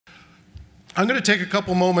I'm going to take a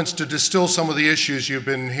couple moments to distill some of the issues you've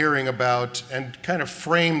been hearing about and kind of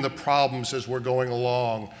frame the problems as we're going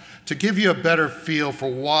along to give you a better feel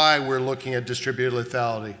for why we're looking at distributed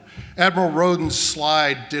lethality. Admiral Roden's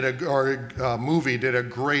slide movie did a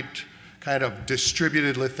great kind of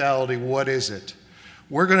distributed lethality, what is it?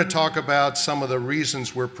 We're going to talk about some of the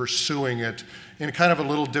reasons we're pursuing it in kind of a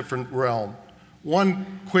little different realm.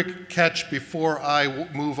 One quick catch before I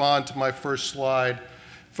move on to my first slide.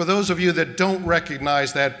 For those of you that don't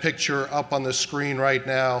recognize that picture up on the screen right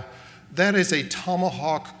now, that is a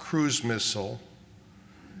Tomahawk cruise missile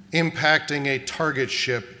impacting a target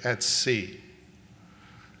ship at sea.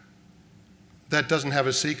 That doesn't have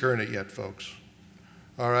a seeker in it yet, folks.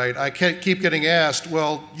 All right, I keep getting asked,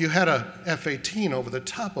 well, you had a F-18 over the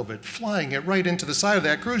top of it, flying it right into the side of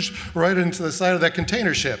that cruise, right into the side of that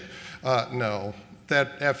container ship. No,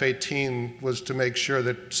 that F-18 was to make sure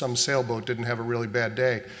that some sailboat didn't have a really bad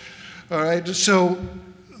day. All right, so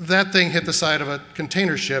that thing hit the side of a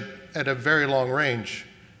container ship at a very long range.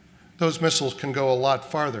 Those missiles can go a lot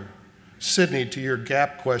farther. Sydney, to your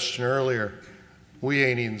gap question earlier, we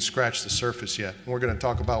ain't even scratched the surface yet. We're going to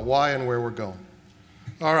talk about why and where we're going.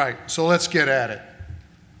 All right, so let's get at it.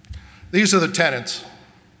 These are the tenets.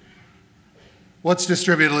 What's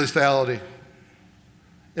distributed lethality?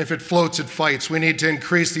 If it floats, it fights. We need to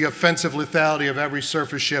increase the offensive lethality of every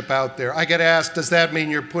surface ship out there. I get asked, does that mean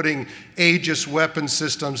you're putting Aegis weapon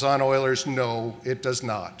systems on oilers? No, it does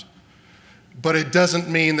not. But it doesn't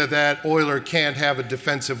mean that that oiler can't have a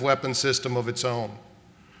defensive weapon system of its own.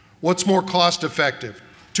 What's more cost effective?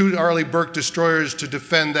 2 Arleigh Burke destroyers to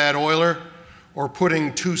defend that oiler, or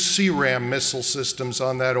putting 2 CRAM missile systems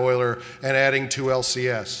on that oiler and adding 2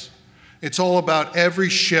 LCS? It's all about every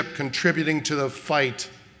ship contributing to the fight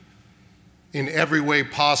in every way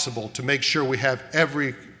possible to make sure we have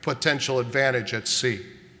every potential advantage at sea.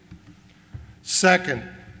 Second,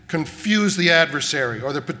 confuse the adversary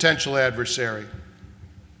or the potential adversary.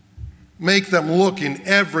 Make them look in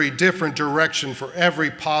every different direction for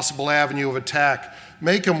every possible avenue of attack.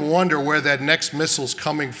 Make them wonder where that next missile's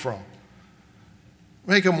coming from.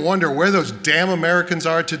 Make them wonder where those damn Americans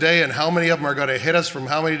are today and how many of them are going to hit us from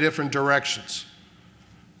how many different directions.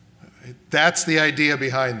 That's the idea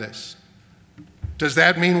behind this. Does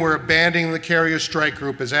that mean we're abandoning the carrier strike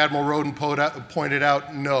group, as Admiral Roden pointed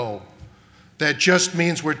out? No. That just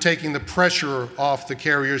means we're taking the pressure off the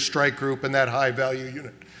carrier strike group and that high-value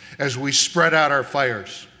unit as we spread out our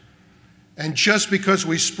fires. And just because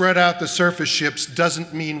we spread out the surface ships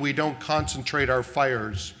doesn't mean we don't concentrate our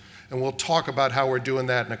fires. And we'll talk about how we're doing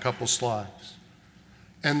that in a couple slides.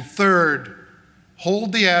 And third,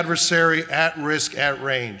 hold the adversary at risk at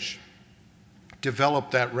range. Develop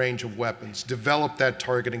that range of weapons, develop that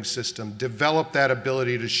targeting system, develop that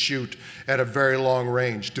ability to shoot at a very long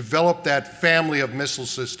range, develop that family of missile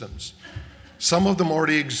systems. Some of them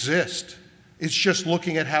already exist. It's just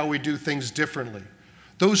looking at how we do things differently.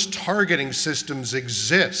 Those targeting systems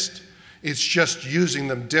exist. It's just using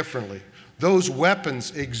them differently. Those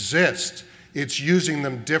weapons exist. It's using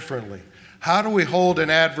them differently. How do we hold an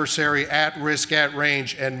adversary at risk, at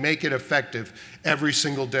range, and make it effective every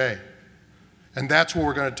single day? And that's what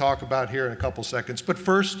we're going to talk about here in a couple seconds. But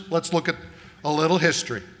first, let's look at a little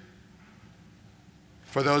history.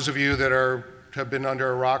 For those of you that have been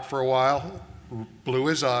under a rock for a while, blue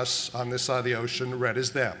is us on this side of the ocean, red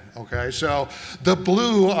is them, okay? So the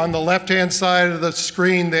blue on the left-hand side of the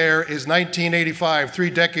screen there is 1985, 3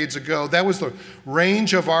 decades ago. That was the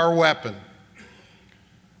range of our weapon,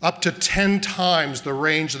 up to 10 times the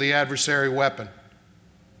range of the adversary weapon.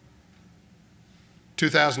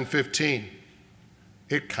 2015,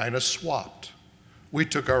 it kind of swapped. We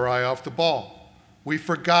took our eye off the ball. We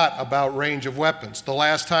forgot about range of weapons. The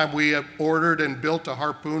last time we ordered and built a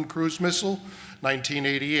Harpoon cruise missile,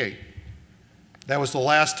 1988. That was the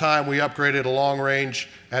last time we upgraded a long-range,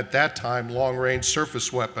 at that time, long-range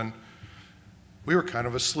surface weapon. We were kind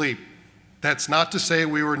of asleep. That's not to say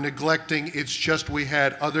we were neglecting, it's just we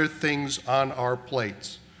had other things on our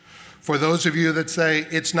plates. For those of you that say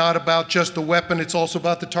it's not about just the weapon, it's also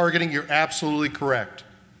about the targeting, you're absolutely correct.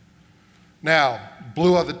 Now,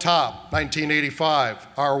 blue at the top, 1985,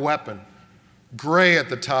 our weapon. Gray at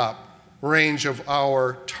the top, range of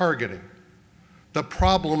our targeting. The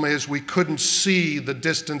problem is we couldn't see the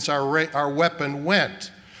distance our weapon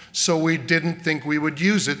went, so we didn't think we would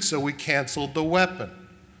use it, so we canceled the weapon.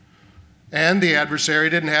 And the adversary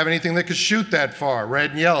didn't have anything that could shoot that far,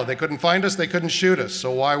 red and yellow. They couldn't find us, they couldn't shoot us,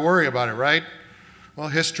 so why worry about it, right? Well,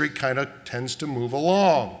 history kind of tends to move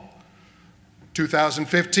along.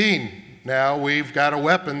 2015, Now we've got a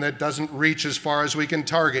weapon that doesn't reach as far as we can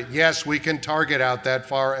target. Yes, we can target out that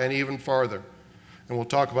far and even farther. And we'll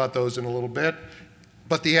talk about those in a little bit.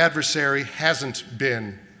 But the adversary hasn't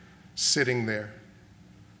been sitting there.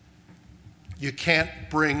 You can't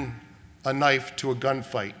bring a knife to a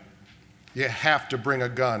gunfight. You have to bring a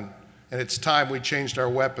gun. And it's time we changed our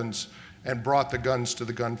weapons and brought the guns to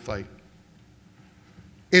the gunfight.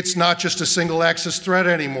 It's not just a single-axis threat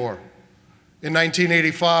anymore. In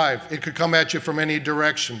 1985, it could come at you from any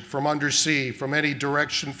direction, from undersea, from any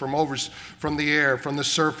direction, from the air, from the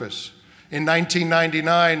surface. In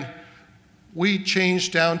 1999, we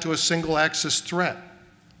changed down to a single-axis threat,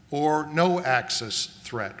 or no-axis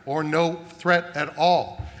threat, or no threat at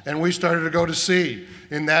all. And we started to go to sea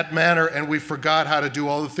in that manner, and we forgot how to do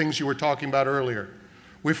all the things you were talking about earlier.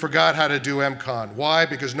 We forgot how to do MCON. Why?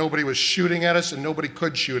 Because nobody was shooting at us and nobody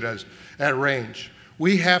could shoot us at range.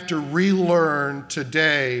 We have to relearn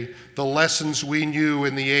today the lessons we knew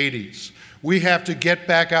in the 80s. We have to get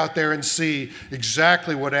back out there and see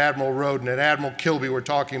exactly what Admiral Roden and Admiral Kilby were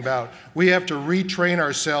talking about. We have to retrain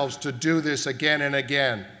ourselves to do this again and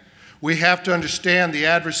again. We have to understand the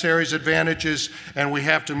adversary's advantages, and we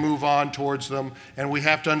have to move on towards them, and we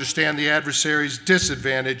have to understand the adversary's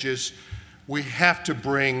disadvantages. We have to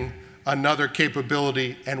bring another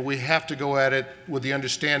capability, and we have to go at it with the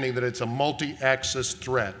understanding that it's a multi-axis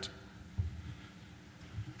threat.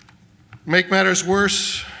 Make matters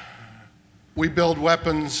worse, we build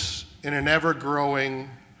weapons in an ever-growing,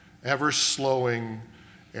 ever-slowing,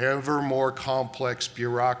 ever more complex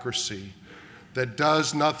bureaucracy that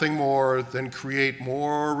does nothing more than create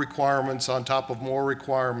more requirements on top of more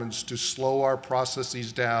requirements to slow our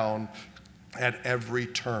processes down at every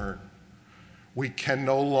turn. We can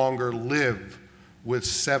no longer live with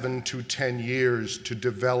 7 to 10 years to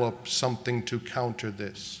develop something to counter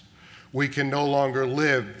this. We can no longer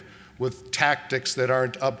live with tactics that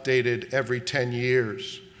aren't updated every 10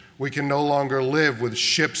 years. We can no longer live with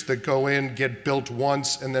ships that go in, get built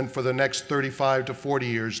once, and then for the next 35 to 40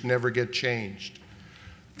 years never get changed.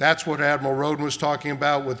 That's what Admiral Roden was talking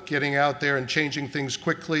about with getting out there and changing things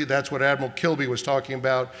quickly. That's what Admiral Kilby was talking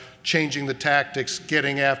about, changing the tactics,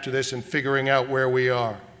 getting after this, and figuring out where we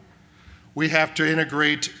are. We have to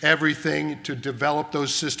integrate everything to develop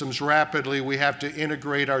those systems rapidly. We have to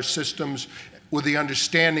integrate our systems with the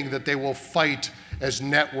understanding that they will fight as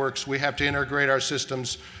networks. We have to integrate our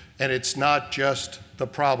systems, and it's not just the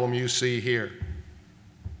problem you see here.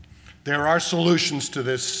 There are solutions to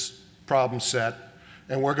this problem set,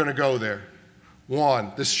 and we're going to go there.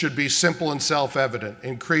 One, this should be simple and self-evident.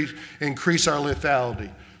 Increase our lethality.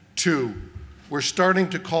 Two, we're starting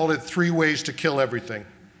to call it 3 ways to kill everything.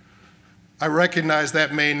 I recognize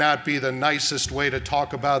that may not be the nicest way to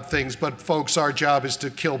talk about things, but folks, our job is to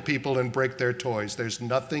kill people and break their toys. There's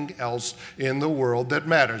nothing else in the world that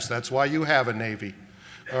matters. That's why you have a Navy.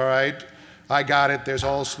 All right? I got it. There's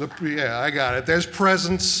also, yeah, I got it. There's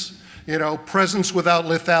presence. You know, presence without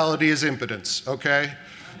lethality is impotence, okay?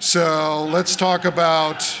 So let's talk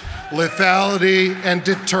about lethality and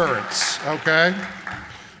deterrence, okay?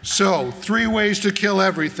 So 3 ways to kill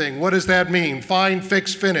everything. What does that mean? Find,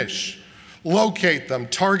 fix, finish. Locate them,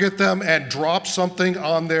 target them, and drop something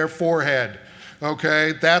on their forehead,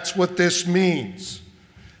 okay? That's what this means.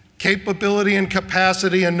 Capability and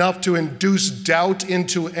capacity enough to induce doubt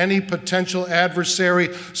into any potential adversary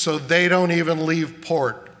so they don't even leave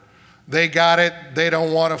port. They got it, they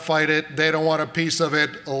don't want to fight it, they don't want a piece of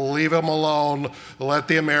it, leave them alone, let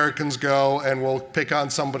the Americans go, and we'll pick on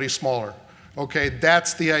somebody smaller. Okay,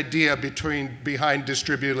 that's the idea behind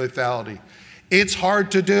distributed lethality. It's hard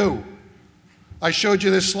to do. I showed you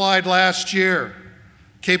this slide last year.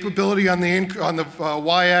 Capability on the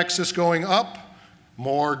y-axis going up,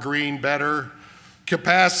 more green, better.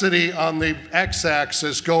 Capacity on the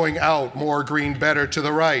x-axis going out, more green, better to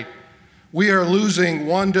the right. We are losing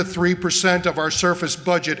 1 to 3% of our surface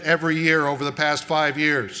budget every year over the past 5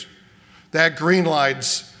 years. That green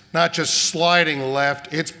line's not just sliding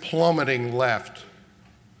left, it's plummeting left.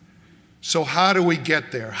 So how do we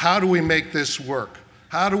get there? How do we make this work?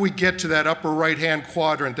 How do we get to that upper right-hand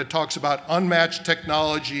quadrant that talks about unmatched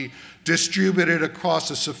technology distributed across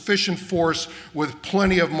a sufficient force with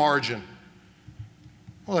plenty of margin?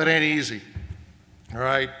 Well, it ain't easy, all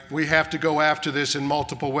right? We have to go after this in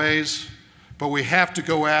multiple ways, but we have to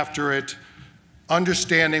go after it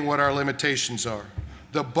understanding what our limitations are.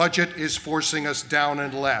 The budget is forcing us down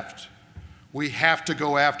and left. We have to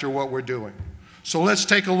go after what we're doing. So let's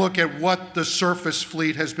take a look at what the surface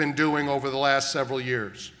fleet has been doing over the last several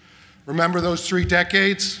years. Remember those 3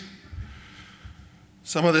 decades?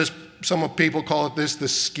 Some of this some people call it this, the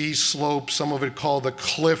ski slope. Some of it call the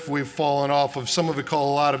cliff we've fallen off of. Some of it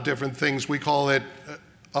call a lot of different things. We call it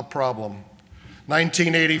a problem.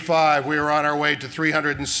 1985, we were on our way to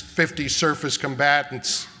 350 surface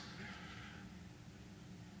combatants.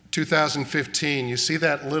 2015, you see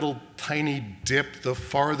that little tiny dip, the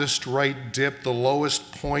farthest right dip, the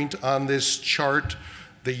lowest point on this chart,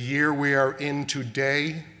 the year we are in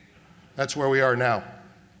today? That's where we are now.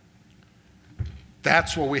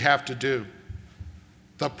 That's what we have to do.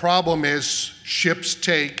 The problem is ships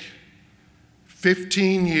take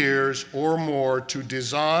 15 years or more to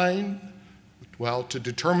design, well, to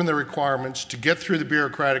determine the requirements, to get through the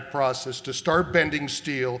bureaucratic process, to start bending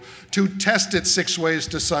steel, to test it 6 ways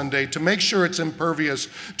to Sunday, to make sure it's impervious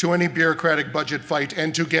to any bureaucratic budget fight,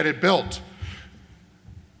 and to get it built.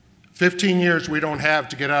 15 years we don't have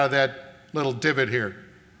to get out of that little divot here.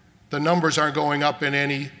 The numbers aren't going up in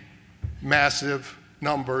any massive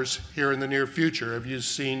numbers here in the near future, as you've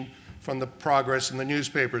seen from the progress in the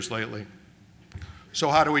newspapers lately. So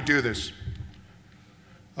how do we do this?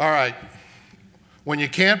 All right. When you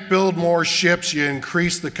can't build more ships, you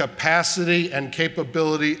increase the capacity and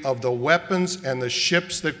capability of the weapons and the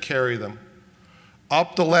ships that carry them.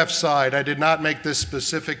 Up the left side, I did not make this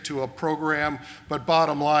specific to a program, but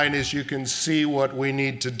bottom line is you can see what we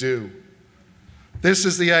need to do. This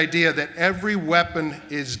is the idea that every weapon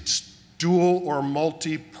is dual or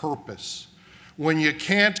multi-purpose. When you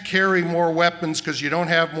can't carry more weapons because you don't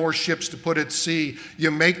have more ships to put at sea,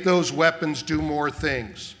 you make those weapons do more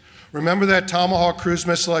things. Remember that Tomahawk cruise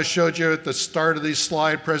missile I showed you at the start of the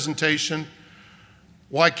slide presentation?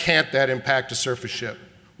 Why can't that impact a surface ship?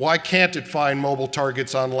 Why can't it find mobile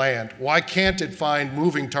targets on land? Why can't it find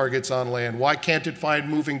moving targets on land? Why can't it find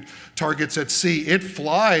moving targets at sea? It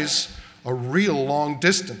flies a real long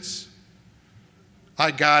distance.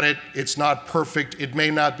 I got it, it's not perfect, it may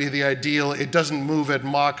not be the ideal, it doesn't move at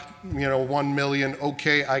Mach 1 million,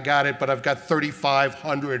 okay, I got it, but I've got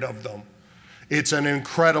 3,500 of them. It's an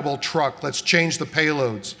incredible truck. Let's change the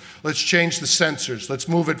payloads. Let's change the sensors. Let's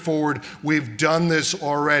move it forward. We've done this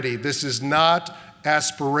already. This is not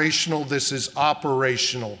aspirational, this is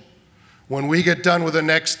operational. When we get done with the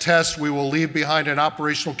next test, we will leave behind an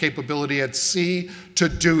operational capability at sea to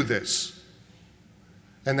do this.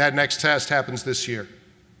 And that next test happens this year.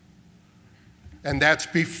 And that's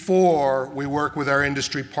before we work with our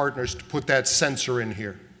industry partners to put that sensor in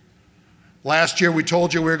here. Last year we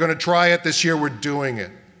told you we were going to try it. This year we're doing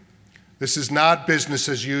it. This is not business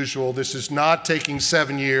as usual. This is not taking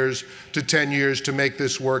 7 years to 10 years to make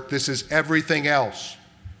this work. This is everything else.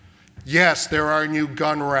 Yes, there are new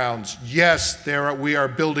gun rounds. Yes, we are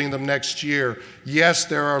building them next year. Yes,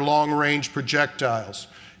 there are long-range projectiles.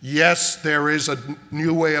 Yes, there is a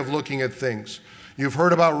new way of looking at things. You've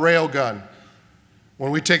heard about railgun. When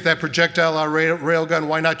we take that projectile out of railgun,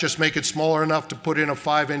 why not just make it smaller enough to put in a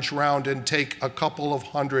 5-inch round and take a couple of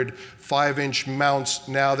hundred 5-inch mounts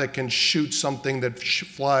now that can shoot something that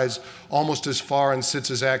flies almost as far and sits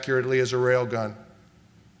as accurately as a railgun?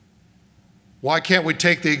 Why can't we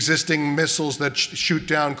take the existing missiles that shoot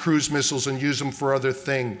down cruise missiles and use them for other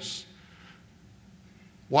things?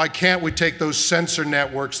 Why can't we take those sensor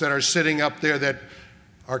networks that are sitting up there that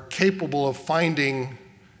are capable of finding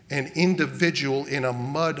an individual in a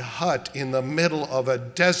mud hut in the middle of a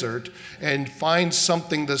desert and find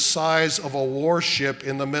something the size of a warship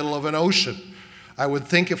in the middle of an ocean? I would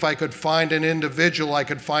think if I could find an individual, I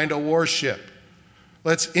could find a warship.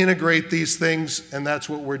 Let's integrate these things, and that's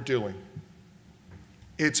what we're doing.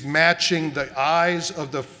 It's matching the eyes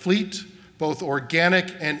of the fleet, both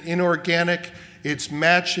organic and inorganic. It's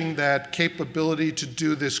matching that capability to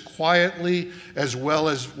do this quietly as well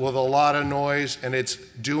as with a lot of noise, and it's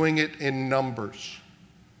doing it in numbers.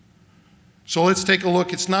 So let's take a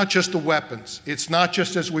look. It's not just the weapons. It's not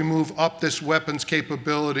just as we move up this weapons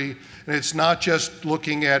capability, and it's not just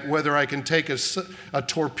looking at whether I can take a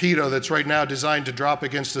torpedo that's right now designed to drop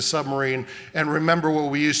against a submarine and remember what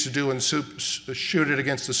we used to do and shoot it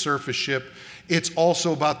against a surface ship. It's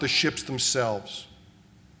also about the ships themselves.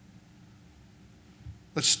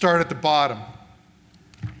 Let's start at the bottom.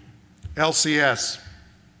 LCS.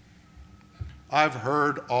 I've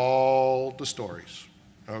heard all the stories,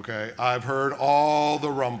 okay? I've heard all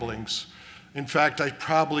the rumblings. In fact, I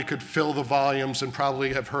probably could fill the volumes and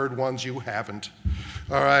probably have heard ones you haven't,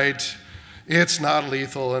 all right? It's not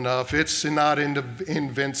lethal enough. It's not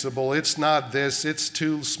invincible. It's not this. It's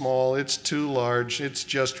too small. It's too large. It's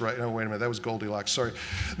just right. No, wait a minute. That was Goldilocks. Sorry.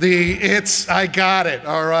 I got it,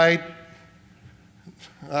 all right?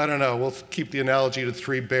 I don't know, we'll keep the analogy to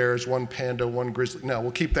 3 bears, 1 panda, 1 grizzly. No,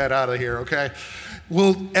 we'll keep that out of here, okay?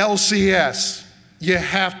 Well, LCS, You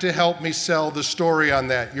have to help me sell the story on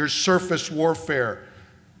that. Your surface warfare.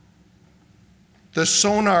 The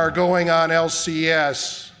sonar going on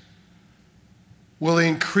LCS will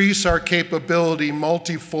increase our capability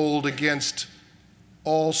multifold against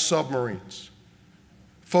all submarines.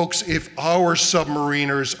 Folks, if our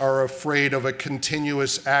submariners are afraid of a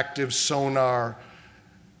continuous active sonar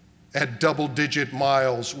at double-digit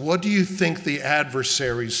miles, what do you think the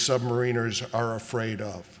adversary's submariners are afraid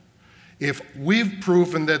of? If we've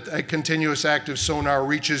proven that a continuous active sonar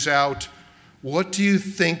reaches out, what do you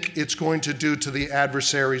think it's going to do to the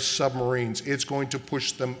adversary's submarines? It's going to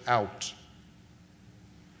push them out.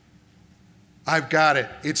 I've got it.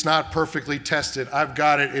 It's not perfectly tested. I've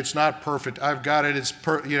got it. It's not perfect. I've got it.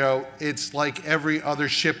 It's like every other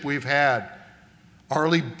ship we've had.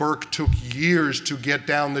 Arleigh Burke took years to get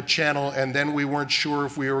down the channel, and then we weren't sure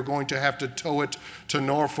if we were going to have to tow it to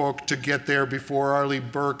Norfolk to get there before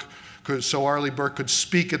so Arleigh Burke could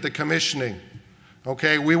speak at the commissioning.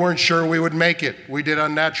 Okay, we weren't sure we would make it. We did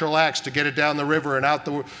unnatural acts to get it down the river and out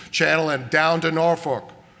the channel and down to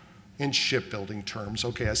Norfolk. In shipbuilding terms.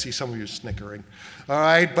 Okay, I see some of you snickering. All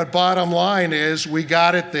right, but bottom line is we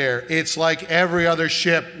got it there. It's like every other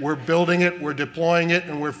ship. We're building it, we're deploying it,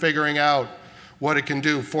 and we're figuring out what it can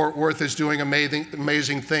do. Fort Worth is doing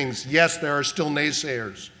amazing things. Yes, there are still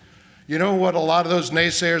naysayers. You know what a lot of those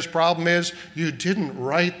naysayers' problem is? You didn't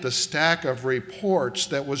write the stack of reports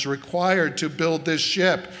that was required to build this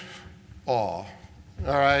ship. All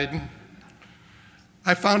right.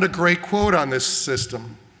 I found a great quote on this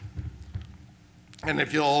system. And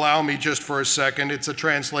if you'll allow me just for a second, it's a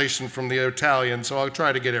translation from the Italian, so I'll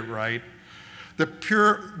try to get it right.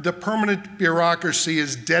 The permanent bureaucracy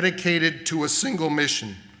is dedicated to a single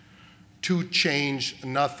mission, to change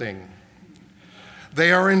nothing.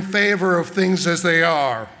 They are in favor of things as they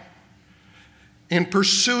are. In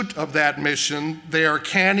pursuit of that mission, they are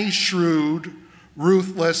canny, shrewd,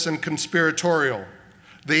 ruthless, and conspiratorial.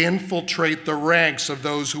 They infiltrate the ranks of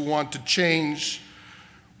those who want to change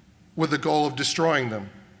with the goal of destroying them.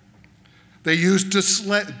 They use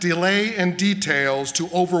delay and details to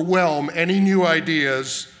overwhelm any new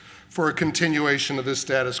ideas for a continuation of the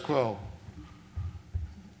status quo.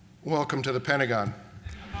 Welcome to the Pentagon.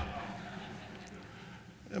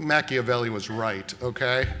 Machiavelli was right,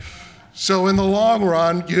 okay? So in the long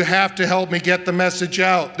run, you have to help me get the message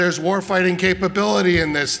out. There's warfighting capability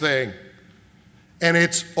in this thing. And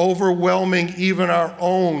it's overwhelming even our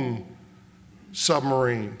own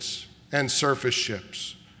submarines and surface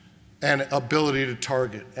ships and ability to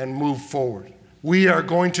target and move forward. We are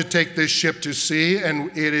going to take this ship to sea,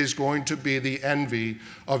 and it is going to be the envy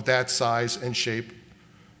of that size and shape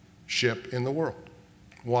ship in the world.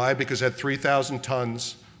 Why? Because at 3,000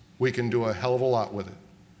 tons, we can do a hell of a lot with it.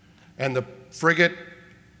 And the frigate,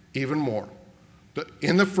 even more.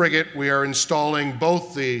 In the frigate, we are installing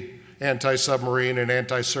both the anti-submarine and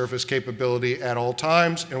anti-surface capability at all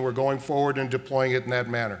times, and we're going forward and deploying it in that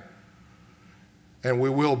manner. And we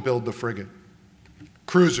will build the frigate.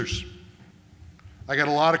 Cruisers. I got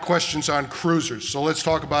a lot of questions on cruisers, so let's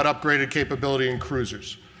talk about upgraded capability in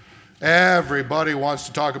cruisers. Everybody wants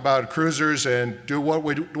to talk about cruisers and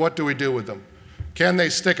what do we do with them? Can they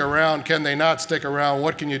stick around? Can they not stick around?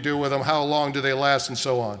 What can you do with them? How long do they last? And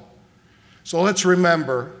so on. So let's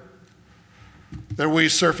remember that we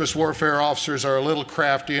surface warfare officers are a little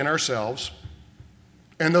crafty in ourselves.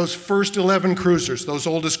 And those first 11 cruisers, those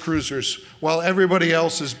oldest cruisers, while everybody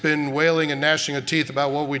else has been wailing and gnashing of teeth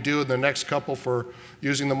about what we do in the next couple for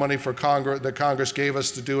using the money for that Congress gave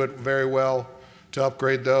us to do it very well, to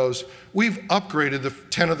upgrade those, we've upgraded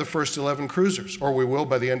 10 of the first 11 cruisers, or we will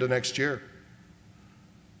by the end of next year.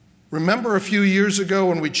 Remember a few years ago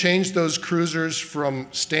when we changed those cruisers from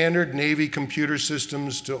standard Navy computer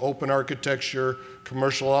systems to open architecture,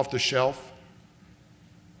 commercial off the shelf?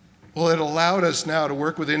 Well, it allowed us now to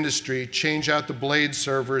work with industry, change out the blade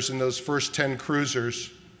servers in those first 10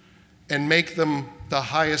 cruisers, and make them the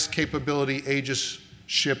highest capability Aegis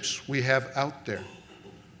ships we have out there.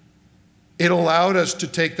 It allowed us to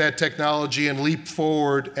take that technology and leap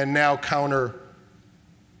forward and now counter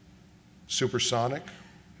supersonic,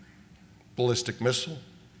 ballistic missile,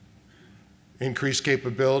 increased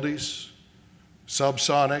capabilities,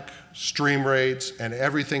 subsonic, stream raids, and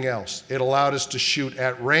everything else. It allowed us to shoot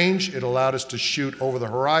at range, it allowed us to shoot over the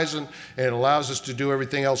horizon, and it allows us to do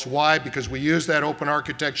everything else. Why? Because we use that open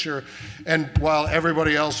architecture, and while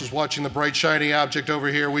everybody else was watching the bright shiny object over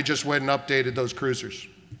here, we just went and updated those cruisers.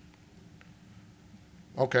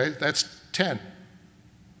 Okay, that's 10.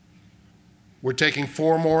 We're taking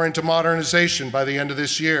 4 more into modernization by the end of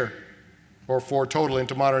this year, or 4 total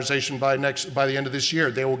into modernization by the end of this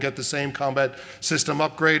year. They will get the same combat system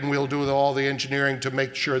upgrade, and we'll do all the engineering to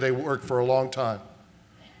make sure they work for a long time.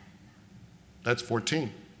 That's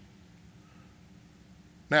 14.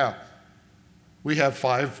 Now, we have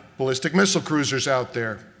 5 ballistic missile cruisers out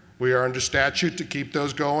there. We are under statute to keep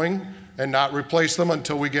those going and not replace them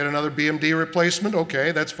until we get another BMD replacement.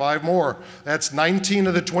 Okay, that's 5 more. That's 19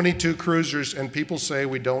 of the 22 cruisers, and people say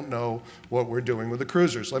we don't know what we're doing with the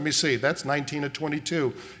cruisers. Let me see, that's 19 of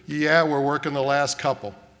 22. Yeah, we're working the last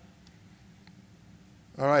couple.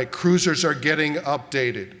 All right, cruisers are getting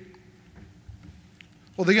updated.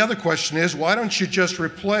 Well, the other question is, why don't you just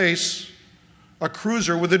replace a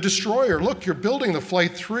cruiser with a destroyer? Look, you're building the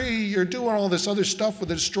Flight 3, you're doing all this other stuff with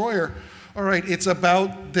the destroyer. All right, it's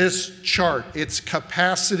about this chart. It's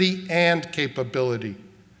capacity and capability.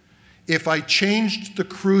 If I changed the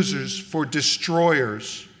cruisers for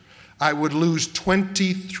destroyers, I would lose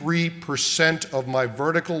 23% of my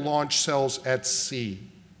vertical launch cells at sea.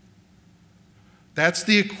 That's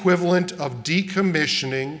the equivalent of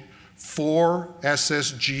decommissioning 4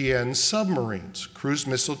 SSGN submarines, cruise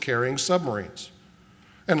missile carrying submarines.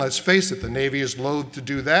 And let's face it, the Navy is loath to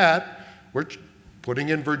do that. We're putting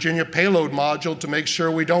in Virginia payload module to make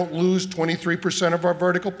sure we don't lose 23% of our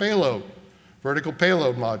vertical payload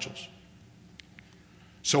modules.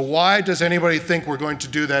 So why does anybody think we're going to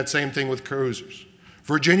do that same thing with cruisers?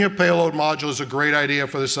 Virginia payload module is a great idea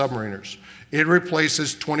for the submariners. It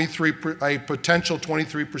replaces a potential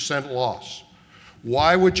 23% loss.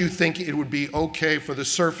 Why would you think it would be okay for the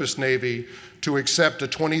surface Navy to accept a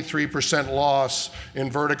 23% loss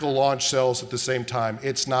in vertical launch cells at the same time?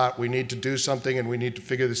 It's not. We need to do something, and we need to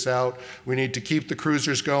figure this out. We need to keep the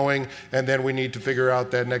cruisers going, and then we need to figure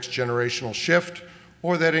out that next generational shift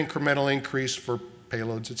or that incremental increase for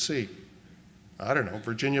payloads at sea. I don't know,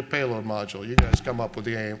 Virginia payload module. You guys come up with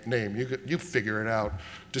the name. You figure it out.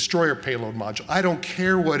 Destroyer payload module. I don't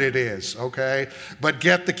care what it is, okay? But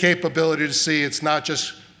get the capability to see it's not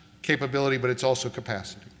just capability, but it's also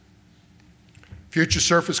capacity. Future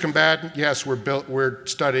surface combatant, yes, we're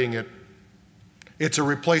studying it. It's a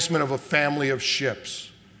replacement of a family of ships.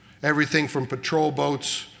 Everything from patrol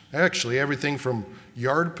boats, actually everything from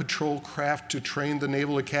yard patrol craft to train the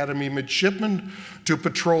Naval Academy midshipmen, to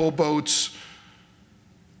patrol boats,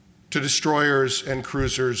 to destroyers and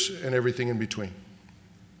cruisers and everything in between.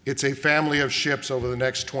 It's a family of ships over the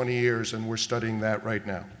next 20 years, and we're studying that right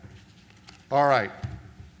now. All right.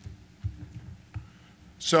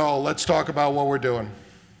 So let's talk about what we're doing.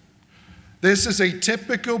 This is a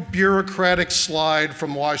typical bureaucratic slide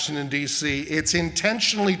from Washington, D.C. It's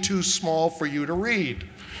intentionally too small for you to read,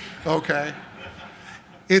 okay?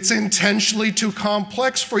 It's intentionally too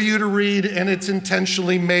complex for you to read, and it's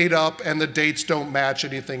intentionally made up, and the dates don't match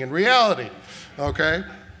anything in reality, okay?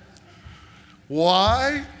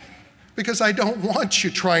 Why? Because I don't want you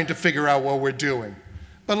trying to figure out what we're doing.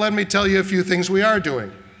 But let me tell you a few things we are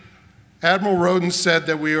doing. Admiral Roden said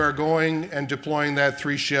that we are going and deploying that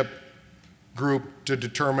 3-ship group to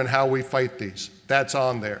determine how we fight these. That's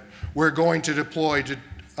on there. We're going to deploy to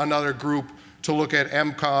another group to look at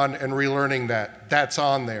MCON and relearning that. That's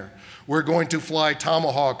on there. We're going to fly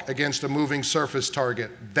Tomahawk against a moving surface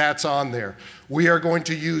target. That's on there. We are going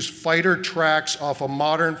to use fighter tracks off a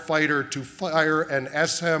modern fighter to fire an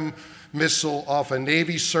SM missile off a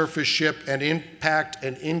Navy surface ship and impact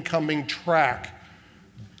an incoming track.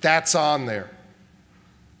 That's on there.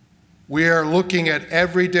 We are looking at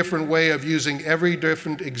every different way of using every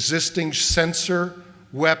different existing sensor,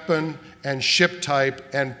 weapon, and ship type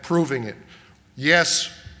and proving it.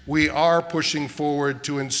 Yes, we are pushing forward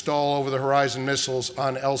to install over-the-horizon missiles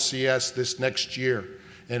on LCS this next year,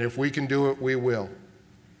 and if we can do it, we will.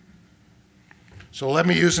 So let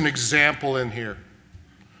me use an example in here.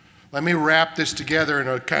 Let me wrap this together in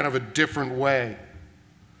a kind of a different way,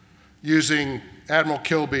 using Admiral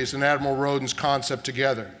Kilby's and Admiral Roden's concept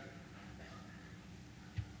together.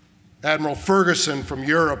 Admiral Ferguson from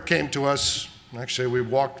Europe came to us. Actually, we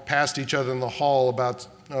walked past each other in the hall about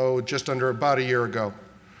about a year ago.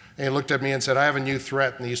 And he looked at me and said, I have a new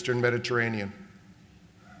threat in the Eastern Mediterranean.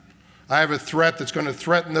 I have a threat that's going to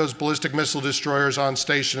threaten those ballistic missile destroyers on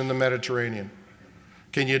station in the Mediterranean.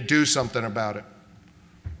 Can you do something about it?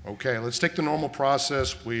 Okay, let's take the normal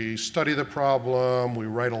process. We study the problem. We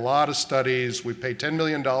write a lot of studies. We pay $10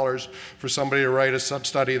 million for somebody to write a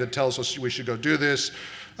sub-study that tells us we should go do this.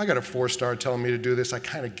 I got a 4-star telling me to do this. I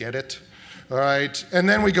kind of get it. All right, and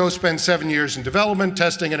then we go spend 7 years in development,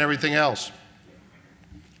 testing, and everything else.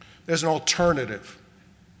 There's an alternative.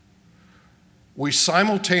 We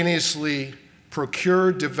simultaneously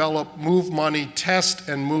procure, develop, move money, test,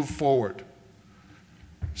 and move forward.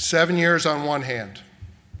 7 years on one hand.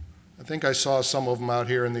 I think I saw some of them out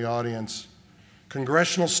here in the audience.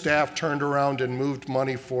 Congressional staff turned around and moved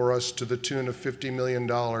money for us to the tune of $50 million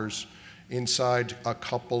inside a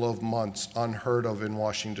couple of months, unheard of in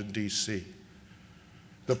Washington, D.C.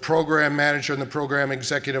 The program manager and the program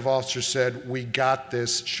executive officer said, we got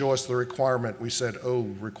this, show us the requirement. We said, oh,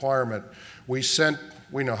 requirement. We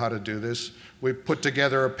know how to do this. We put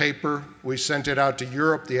together a paper, we sent it out to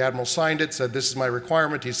Europe, the admiral signed it, said this is my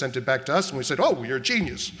requirement, he sent it back to us, and we said, oh, you're a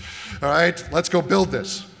genius. All right, let's go build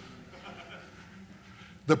this.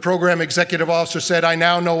 The program executive officer said, I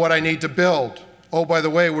now know what I need to build. Oh, by the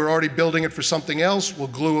way, we're already building it for something else. We'll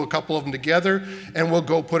glue a couple of them together, and we'll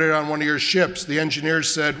go put it on one of your ships. The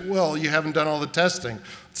engineers said, well, you haven't done all the testing. I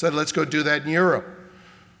said, let's go do that in Europe.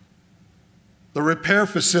 The repair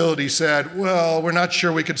facility said, well, we're not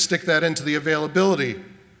sure we could stick that into the availability.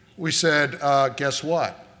 We said, guess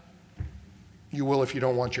what? You will if you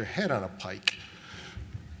don't want your head on a pike.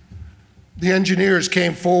 The engineers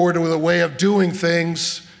came forward with a way of doing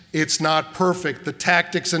things. It's not perfect. The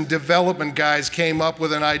tactics and development guys came up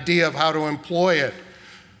with an idea of how to employ it.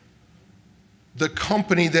 The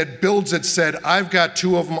company that builds it said, I've got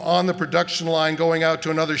 2 of them on the production line going out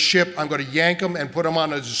to another ship. I'm going to yank them and put them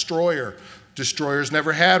on a destroyer. Destroyers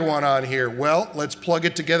never had one on here. Well, let's plug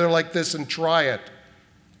it together like this and try it.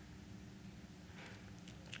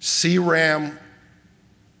 CRAM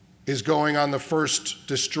is going on the first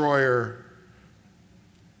destroyer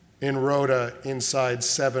in Rhoda inside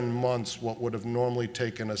 7 months, what would have normally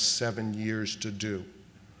taken us 7 years to do.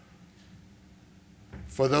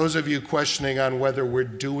 For those of you questioning on whether we're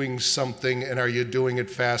doing something and are you doing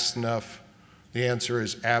it fast enough, the answer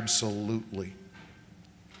is absolutely.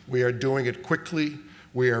 We are doing it quickly,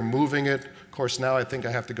 we are moving it. Of course, now I think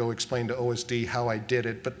I have to go explain to OSD how I did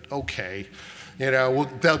it, but okay. You know,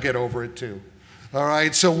 they'll get over it too. All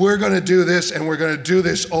right, so we're going to do this, and we're going to do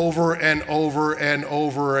this over and over and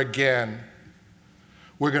over again.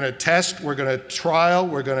 We're going to test, we're going to trial,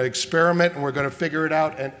 we're going to experiment, and we're going to figure it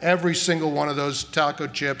out. And every single one of those taco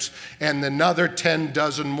chips and another 10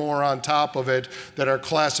 dozen more on top of it that are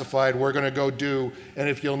classified, we're going to go do. And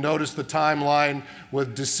if you'll notice the timeline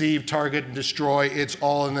with deceive, target, and destroy, it's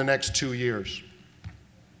all in the next 2 years.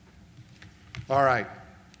 All right,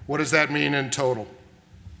 what does that mean in total?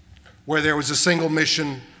 Where there was a single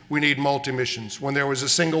mission, we need multi-missions. When there was a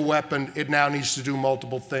single weapon, it now needs to do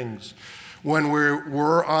multiple things. When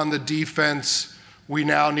we're on the defense, we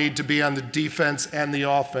now need to be on the defense and the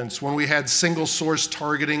offense. When we had single source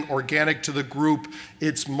targeting, organic to the group,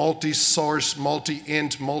 it's multi-source,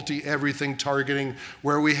 multi-int, multi-everything targeting.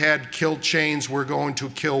 Where we had kill chains, we're going to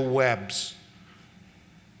kill webs.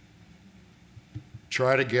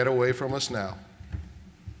 Try to get away from us now.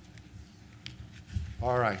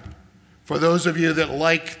 All right. For those of you that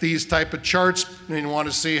like these type of charts and want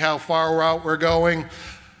to see how far out we're going,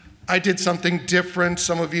 I did something different.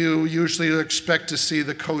 Some of you usually expect to see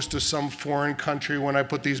the coast of some foreign country when I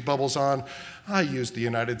put these bubbles on. I used the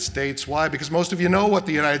United States. Why? Because most of you know what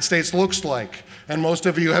the United States looks like, and most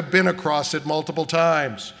of you have been across it multiple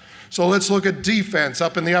times. So let's look at defense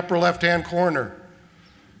up in the upper left-hand corner.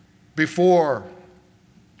 Before,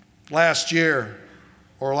 last year,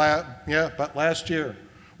 last year,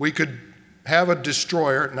 we could have a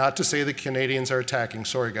destroyer, not to say the Canadians are attacking,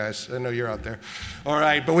 sorry guys, I know you're out there. All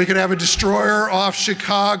right, but we could have a destroyer off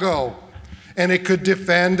Chicago, and it could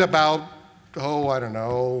defend about, oh, I don't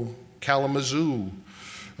know, Kalamazoo.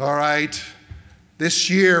 All right, this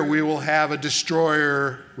year we will have a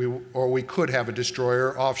destroyer, we could have a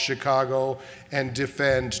destroyer off Chicago and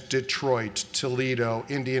defend Detroit, Toledo,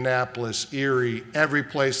 Indianapolis, Erie, every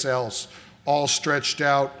place else, all stretched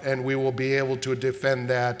out, and we will be able to defend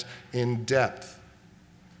that in depth.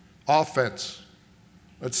 Offense.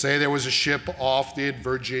 Let's say there was a ship off the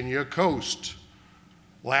Virginia coast.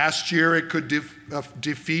 Last year it could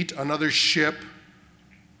defeat another ship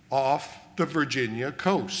off the Virginia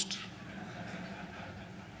coast.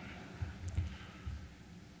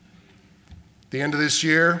 The end of this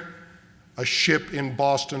year, a ship in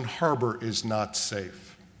Boston Harbor is not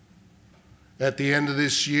safe. At the end of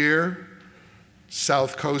this year,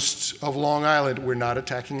 south coast of Long Island. We're not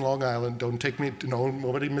attacking Long Island. Don't take me,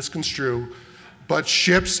 nobody misconstrue. But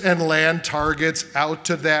ships and land targets out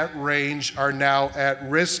to that range are now at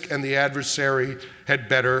risk, and the adversary had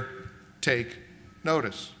better take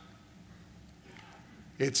notice.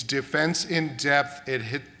 It's defense in depth.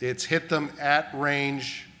 It's hit them at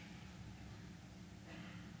range,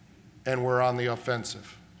 and we're on the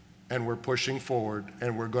offensive. And we're pushing forward,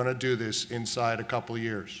 and we're going to do this inside a couple of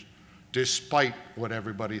years, despite what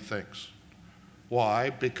everybody thinks. Why?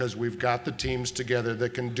 Because we've got the teams together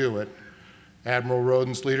that can do it. Admiral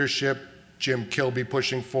Roden's leadership, Jim Kilby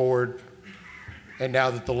pushing forward, and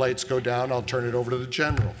now that the lights go down, I'll turn it over to the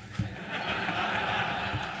General.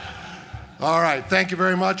 All right, thank you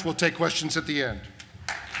very much. We'll take questions at the end.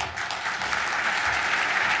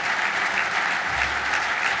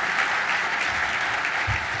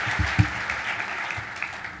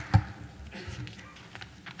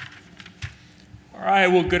 All right,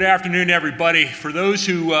 well, good afternoon, everybody. For those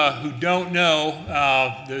who don't know,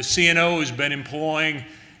 the CNO has been employing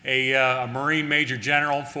a Marine Major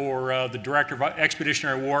General for the Director of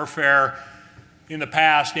Expeditionary Warfare in the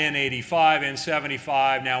past, N85,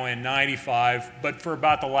 N75, now N95, but for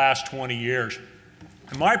about the last 20 years.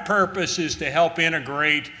 And my purpose is to help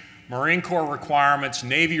integrate Marine Corps requirements,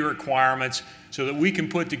 Navy requirements, so that we can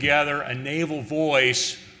put together a naval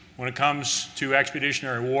voice when it comes to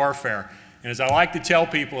expeditionary warfare. And as I like to tell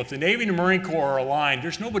people, if the Navy and the Marine Corps are aligned,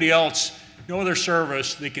 there's nobody else, no other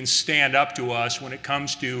service that can stand up to us when it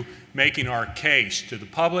comes to making our case to the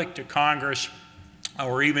public, to Congress,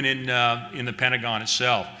 or even in the Pentagon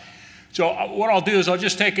itself. So what I'll do is I'll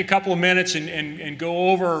just take a couple of minutes and go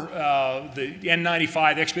over the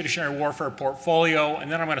N95 Expeditionary Warfare portfolio,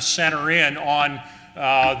 and then I'm going to center in on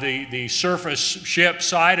the surface ship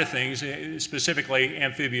side of things, specifically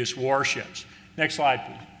amphibious warships. Next slide,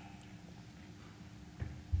 please.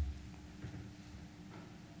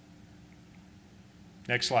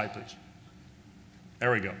 Next slide, please.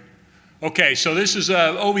 There we go. Okay, so this is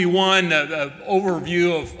OB1, an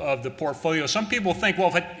overview of the portfolio. Some people think,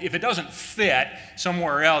 well, if it doesn't fit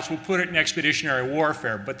somewhere else, we'll put it in expeditionary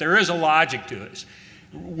warfare. But there is a logic to this.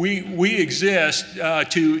 We exist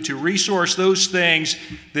to resource those things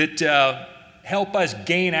that help us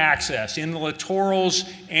gain access in the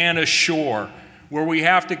littorals and ashore, where we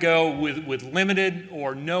have to go with limited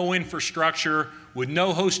or no infrastructure, with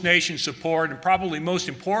no host nation support, and probably most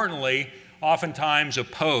importantly, oftentimes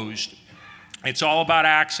opposed. It's all about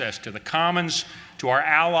access to the commons, to our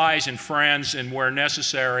allies and friends, and where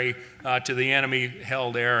necessary, to the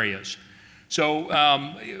enemy-held areas. So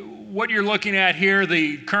what you're looking at here,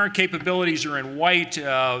 the current capabilities are in white,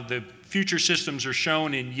 the future systems are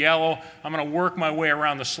shown in yellow. I'm going to work my way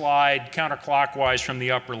around the slide counterclockwise from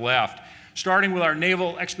the upper left, starting with our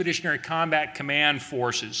Naval Expeditionary Combat Command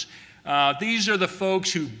Forces. These are the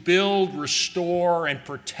folks who build, restore, and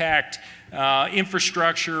protect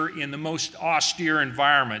infrastructure in the most austere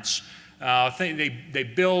environments.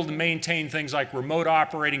 They build and maintain things like remote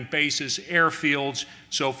operating bases, airfields,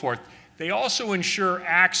 so forth. They also ensure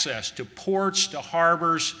access to ports, to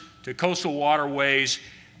harbors, to coastal waterways,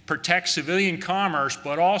 protect civilian commerce,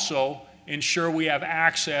 but also ensure we have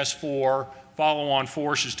access for follow-on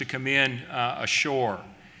forces to come in ashore.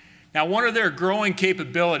 Now, one of their growing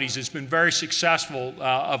capabilities that's been very successful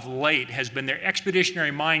of late has been their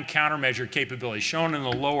expeditionary mine countermeasure capability, shown in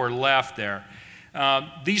the lower left there.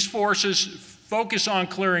 These forces focus on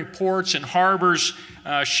clearing ports and harbors,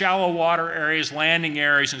 shallow water areas, landing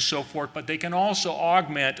areas, and so forth, but they can also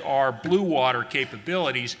augment our blue water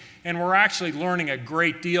capabilities, and we're actually learning a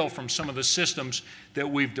great deal from some of the systems that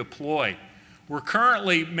we've deployed. We're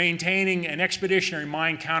currently maintaining an expeditionary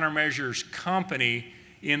mine countermeasures company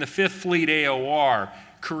in the 5th Fleet AOR,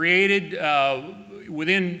 created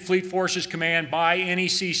within Fleet Forces Command by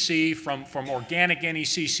NECC from organic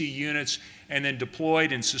NECC units, and then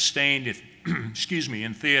deployed and sustained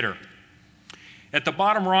in theater. At the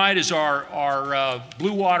bottom right is our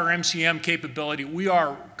Blue Water MCM capability. We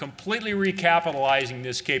are completely recapitalizing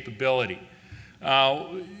this capability.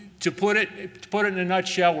 To put it in a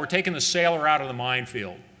nutshell, we're taking the sailor out of the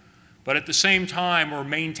minefield. But at the same time, we're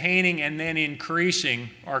maintaining and then increasing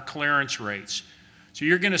our clearance rates. So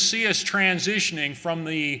you're going to see us transitioning from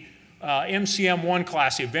the MCM-1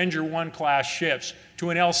 class, the Avenger-1 class ships, to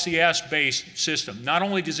an LCS-based system. Not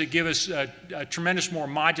only does it give us a tremendous more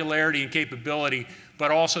modularity and capability, but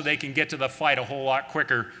also they can get to the fight a whole lot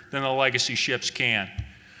quicker than the legacy ships can.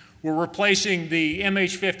 We're replacing the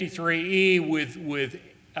MH-53E with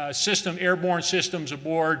airborne systems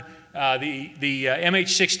aboard the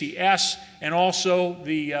MH-60S and also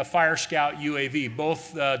the Fire Scout UAV,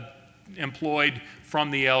 both employed from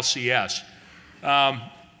the LCS.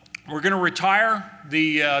 We're going to retire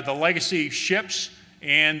the legacy ships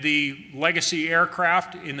and the legacy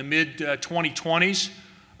aircraft in the mid-2020s,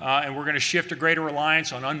 and we're going to shift a greater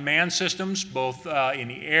reliance on unmanned systems, both in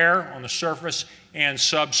the air, on the surface, and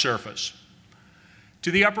subsurface. To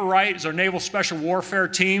the upper right is our Naval Special Warfare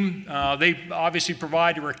Team. They obviously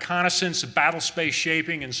provide reconnaissance, battle space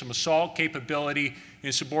shaping, and some assault capability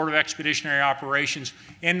in support of expeditionary operations.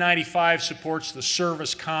 N95 supports the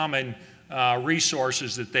service common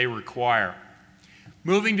resources that they require.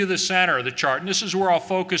 Moving to the center of the chart, and this is where I'll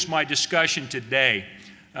focus my discussion today,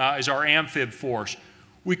 is our amphib force.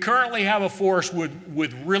 We currently have a force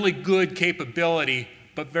with really good capability,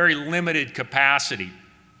 but very limited capacity.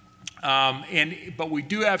 But we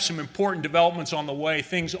do have some important developments on the way.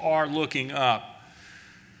 Things are looking up.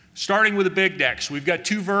 Starting with the big decks, we've got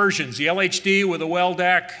two versions, the LHD with a well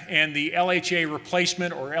deck and the LHA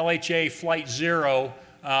replacement or LHA Flight Zero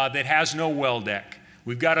that has no well deck.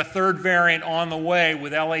 We've got a third variant on the way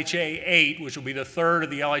with LHA 8, which will be the third of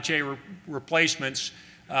the LHA replacements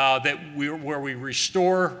where we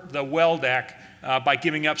restore the well deck by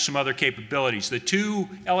giving up some other capabilities. The two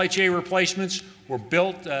LHA replacements were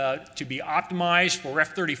built to be optimized for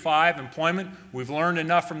F-35 employment. We've learned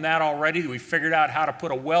enough from that already. We've figured out how to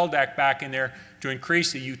put a well deck back in there to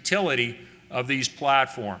increase the utility of these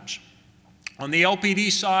platforms. On the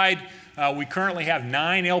LPD side, we currently have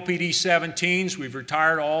 9 LPD-17s. We've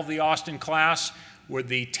retired all of the Austin class, where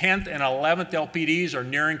the 10th and 11th LPDs are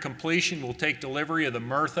nearing completion. We'll take delivery of the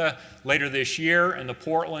Mertha later this year and the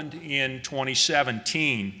Portland in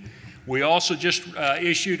 2017. We also just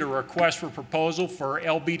issued a request for proposal for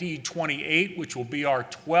LPD-28, which will be our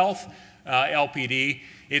 12th LPD.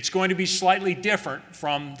 It's going to be slightly different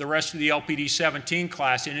from the rest of the LPD-17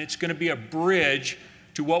 class, and it's going to be a bridge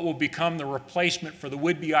to what will become the replacement for the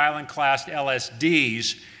Whidbey Island class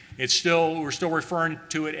LSDs. We're still referring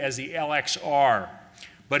to it as the LXR.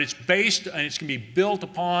 But it's based, and it's going to be built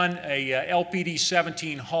upon a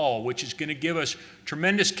LPD-17 hull, which is going to give us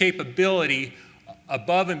tremendous capability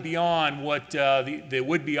above and beyond what the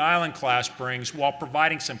Whidbey Island class brings, while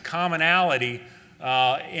providing some commonality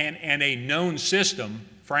and a known system,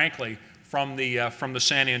 frankly, from the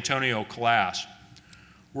San Antonio class.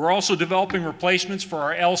 We're also developing replacements for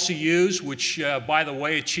our LCUs, which, by the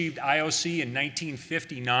way, achieved IOC in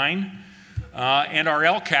 1959, and our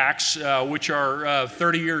LCACs, which are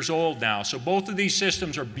 30 years old now. So both of these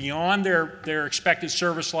systems are beyond their expected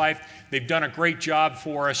service life. They've done a great job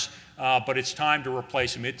for us, but it's time to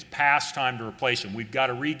replace them. It's past time to replace them. We've got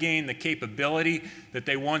to regain the capability that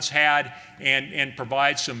they once had and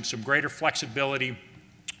provide some greater flexibility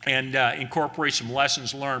and incorporate some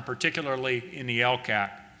lessons learned, particularly in the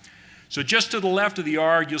LCAC. So just to the left of the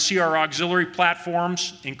ARG, you'll see our auxiliary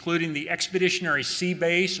platforms, including the Expeditionary Sea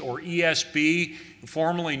Base, or ESB,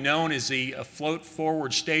 formerly known as the Float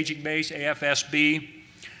Forward Staging Base, AFSB.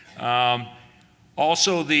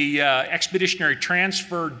 Also the Expeditionary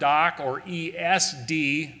Transfer Dock, or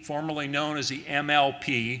ESD, formerly known as the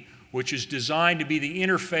MLP, which is designed to be the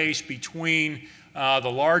interface between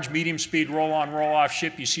the large medium-speed roll-on, roll-off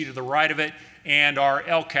ship you see to the right of it and our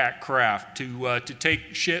LCAC craft to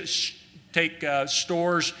take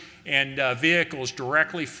stores and vehicles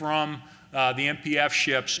directly from the MPF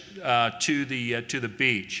ships to the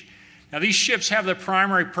beach. Now, these ships have the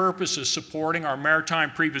primary purpose of supporting our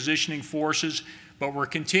maritime pre-positioning forces, but we're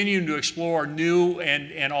continuing to explore new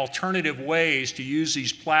and alternative ways to use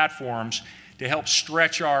these platforms to help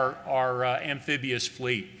stretch our amphibious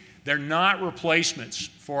fleet. They're not replacements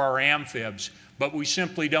for our amphibs, but we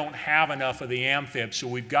simply don't have enough of the amphibs, so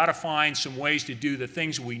we've got to find some ways to do the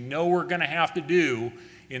things we know we're going to have to do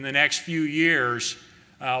in the next few years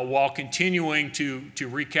while continuing to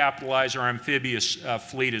recapitalize our amphibious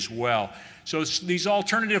fleet as well. So these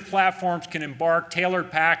alternative platforms can embark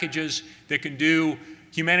tailored packages that can do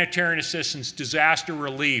humanitarian assistance, disaster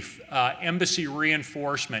relief, embassy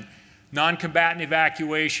reinforcement, non-combatant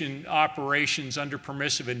evacuation operations under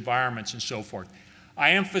permissive environments, and so forth.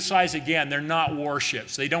 I emphasize again, they're not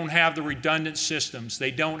warships. They don't have the redundant systems.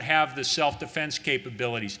 They don't have the self-defense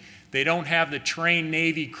capabilities. They don't have the trained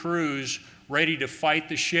Navy crews ready to fight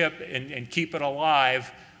the ship and keep it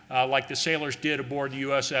alive like the sailors did aboard the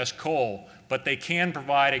USS Cole. But they can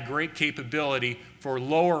provide a great capability for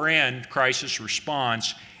lower-end crisis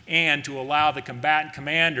response and to allow the combatant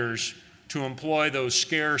commanders to employ those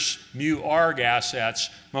scarce MU-ARG assets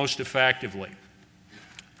most effectively.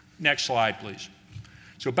 Next slide, please.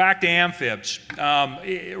 So back to amphibs.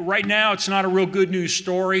 Right now, it's not a real good news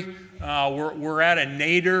story. We're at a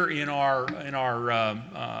nadir in our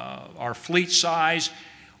fleet size.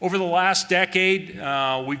 Over the last decade,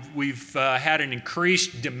 we've had an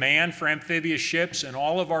increased demand for amphibious ships, and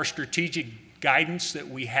all of our strategic guidance that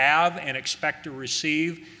we have and expect to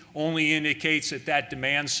receive only indicates that that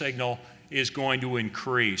demand signal is going to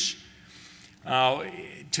increase.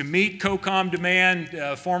 To meet COCOM demand,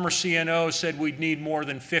 former CNO said we'd need more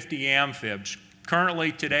than 50 amphibs.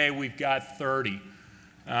 Currently, today, we've got 30.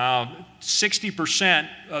 60%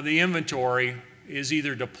 of the inventory is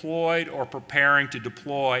either deployed or preparing to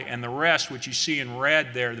deploy, and the rest, which you see in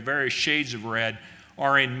red there, the various shades of red,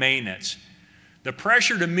 are in maintenance. The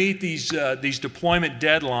pressure to meet these deployment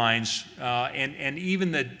deadlines and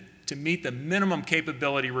even to meet the minimum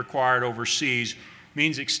capability required overseas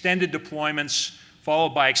means extended deployments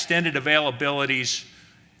followed by extended availabilities,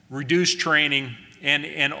 reduced training,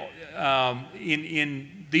 and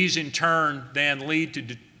these in turn then lead to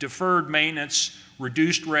deferred maintenance,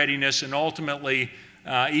 reduced readiness, and ultimately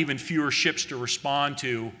even fewer ships to respond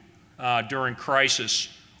to during crisis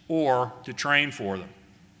or to train for them.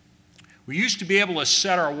 We used to be able to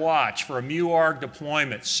set our watch for a MEUARG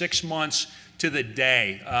deployment 6 months to the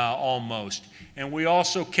day almost. And we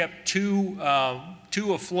also kept two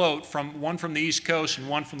afloat, one from the East Coast and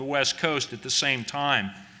one from the West Coast at the same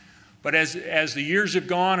time. But as the years have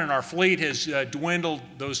gone and our fleet has dwindled,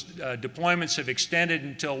 those deployments have extended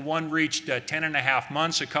until one reached 10.5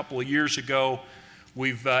 months a couple of years ago.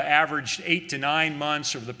 We've averaged 8 to 9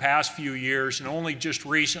 months over the past few years, and only just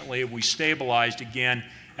recently have we stabilized again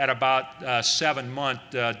at about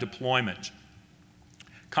 7-month deployment.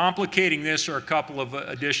 Complicating this are a couple of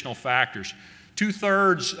additional factors.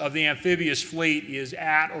 2/3 of the amphibious fleet is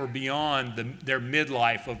at or beyond their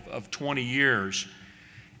midlife of 20 years.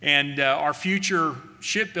 And our future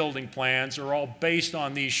shipbuilding plans are all based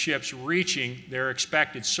on these ships reaching their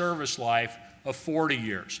expected service life of 40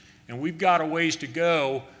 years. And we've got a ways to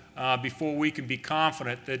go before we can be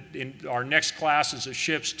confident that in our next classes of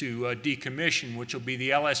ships to decommission, which will be the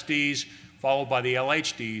LSDs followed by the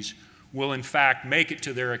LHDs, will in fact make it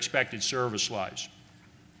to their expected service lives.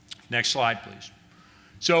 Next slide, please.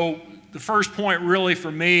 So the first point really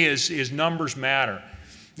for me is numbers matter.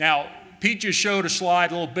 Now, Pete just showed a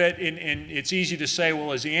slide a little bit, and it's easy to say,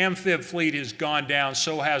 well, as the amphib fleet has gone down,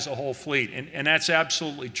 so has the whole fleet, and that's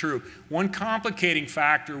absolutely true. One complicating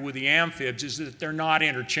factor with the amphibs is that they're not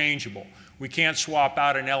interchangeable. We can't swap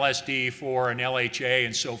out an LSD for an LHA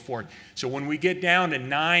and so forth. So when we get down to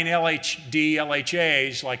 9 LHD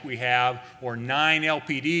LHAs like we have, or 9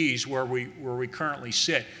 LPDs where we currently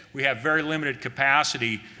sit, we have very limited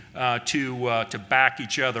capacity to back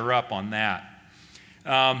each other up on that.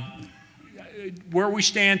 Where we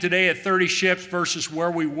stand today at 30 ships versus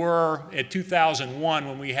where we were at 2001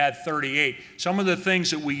 when we had 38, some of the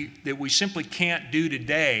things that we simply can't do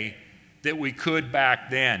today that we could back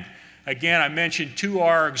then. Again, I mentioned 2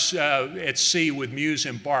 ARGs at sea with MEUs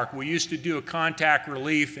embarked. We used to do a contact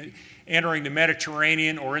relief entering the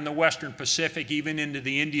Mediterranean or in the Western Pacific, even into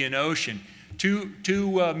the Indian Ocean. Two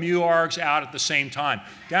MEUARGs out at the same time.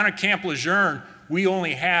 Down at Camp Lejeune, we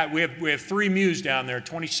have 3 MEUs down there,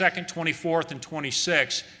 22nd, 24th, and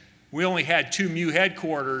 26th. We only had 2 MEU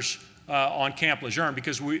headquarters on Camp Lejeune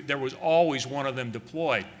because there was always one of them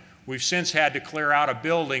deployed. We've since had to clear out a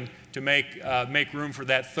building to make room for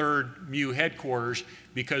that 3rd MEU headquarters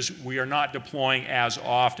because we are not deploying as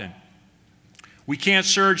often. We can't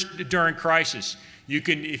surge during crisis.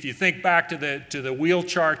 If you think back to the wheel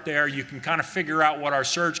chart there, you can kind of figure out what our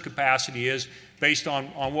surge capacity is based on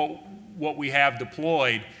what we have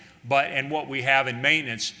deployed and what we have in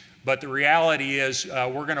maintenance. But the reality is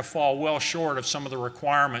we're going to fall well short of some of the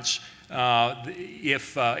requirements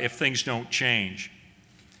if things don't change.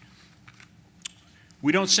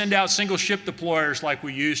 We don't send out single ship deployers like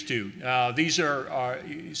we used to. These are,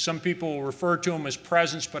 some people refer to them as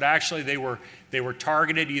presents, but actually they were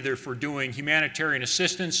targeted either for doing humanitarian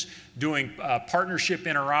assistance, doing partnership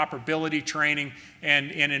interoperability training, and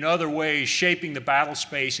in other ways shaping the battle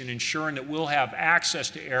space and ensuring that we'll have access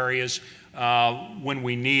to areas when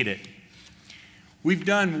we need it. We've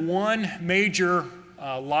done one major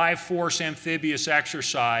live force amphibious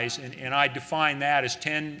exercise, and I define that as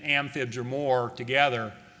 10 amphibs or more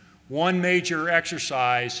together, one major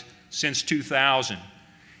exercise since 2000.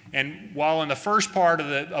 And while in the first part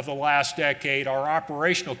of the last decade, our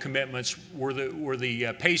operational commitments were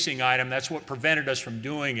the pacing item, that's what prevented us from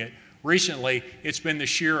doing it. Recently, it's been the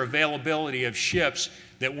sheer availability of ships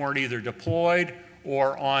that weren't either deployed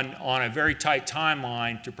or on a very tight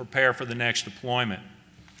timeline to prepare for the next deployment.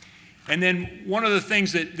 And then one of the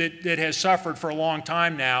things that has suffered for a long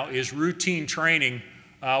time now is routine training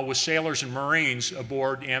with sailors and Marines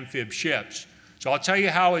aboard amphib ships. So I'll tell you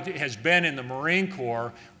how it has been in the Marine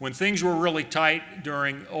Corps. When things were really tight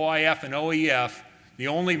during OIF and OEF, the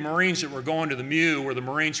only Marines that were going to the MEU were the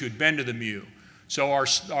Marines who had been to the MEU. So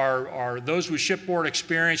those with shipboard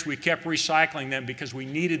experience, we kept recycling them because we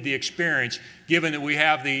needed the experience. Given that we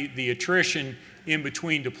have the attrition in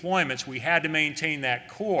between deployments, we had to maintain that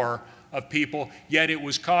core of people, yet it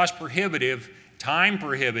was cost prohibitive, time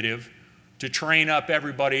prohibitive to train up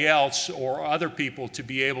everybody else or other people to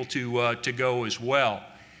be able to go as well.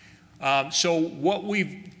 So what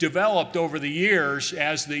we've developed over the years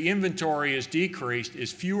as the inventory has decreased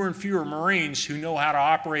is fewer and fewer Marines who know how to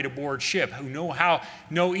operate aboard ship, who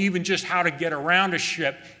know even just how to get around a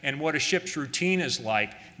ship and what a ship's routine is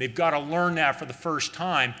like. They've got to learn that for the first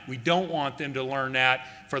time. We don't want them to learn that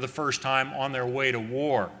for the first time on their way to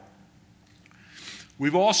war.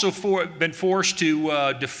 We've also been forced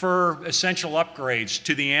to defer essential upgrades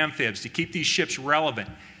to the amphibs to keep these ships relevant.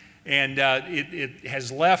 And it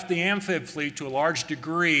has left the amphib fleet to a large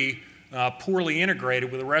degree poorly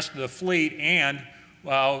integrated with the rest of the fleet and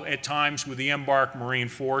at times with the embarked Marine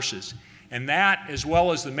forces. And that, as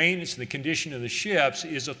well as the maintenance and the condition of the ships,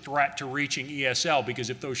 is a threat to reaching ESL, because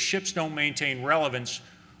if those ships don't maintain relevance,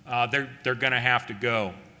 they're going to have to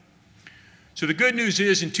go. So the good news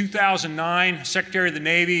is in 2009, Secretary of the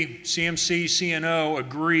Navy, CMC, CNO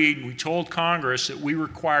agreed, and we told Congress that we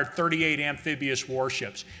required 38 amphibious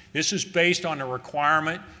warships. This is based on the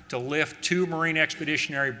requirement to lift 2 Marine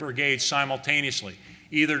Expeditionary Brigades simultaneously,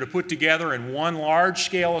 either to put together in one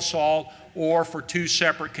large-scale assault or for 2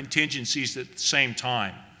 separate contingencies at the same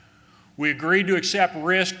time. We agreed to accept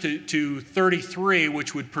risk to 33,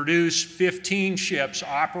 which would produce 15 ships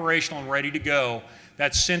operational and ready to go.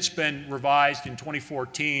 That's since been revised in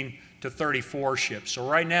 2014 to 34 ships. So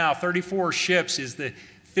right now, 34 ships is the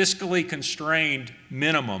fiscally constrained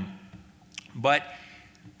minimum. But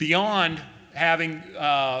beyond having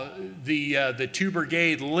the 2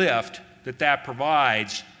 brigade lift that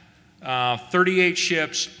provides, 38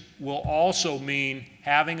 ships will also mean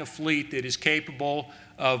having a fleet that is capable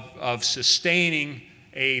of sustaining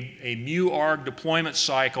a mu-ARG deployment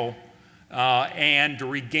cycle and to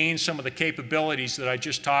regain some of the capabilities that I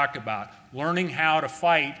just talked about. Learning how to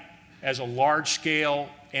fight as a large-scale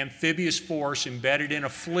amphibious force embedded in a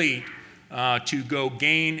fleet to go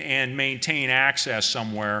gain and maintain access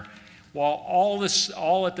somewhere, while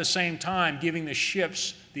all at the same time giving the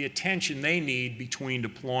ships the attention they need between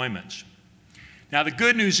deployments. Now, the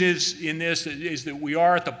good news is that we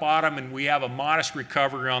are at the bottom and we have a modest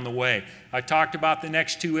recovery on the way. I talked about the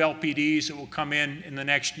next 2 LPDs that will come in the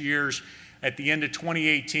next years. At the end of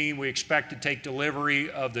 2018, we expect to take delivery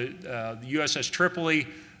of the USS Tripoli,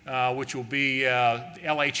 which will be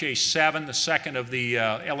LHA-7, the second of the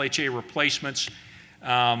LHA replacements.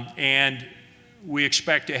 And we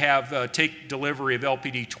expect to have take delivery of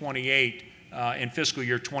LPD-28 in fiscal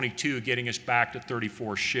year 22, getting us back to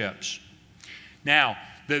 34 ships. Now,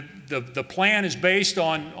 the plan is based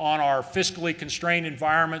on our fiscally constrained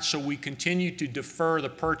environment, so we continue to defer the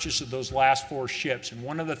purchase of those last 4 ships. And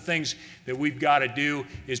one of the things that we've got to do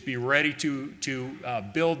is be ready to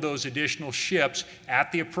build those additional ships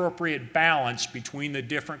at the appropriate balance between the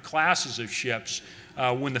different classes of ships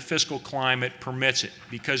when the fiscal climate permits it,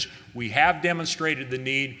 because we have demonstrated the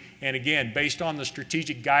need, and again, based on the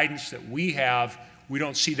strategic guidance that we have, we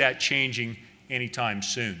don't see that changing anytime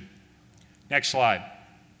soon. Next slide.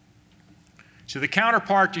 So the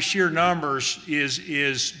counterpart to sheer numbers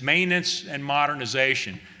is maintenance and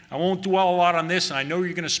modernization. I won't dwell a lot on this, and I know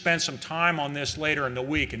you're going to spend some time on this later in the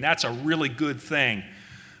week, and that's a really good thing.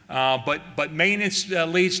 But maintenance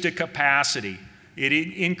leads to capacity. It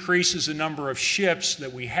increases the number of ships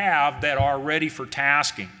that we have that are ready for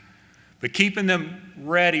tasking. But keeping them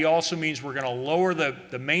ready also means we're going to lower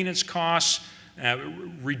the maintenance costs,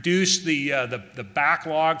 reduce the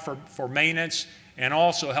backlog for maintenance, and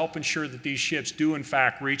also help ensure that these ships do in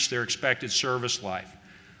fact reach their expected service life.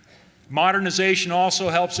 Modernization also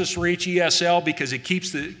helps us reach ESL because it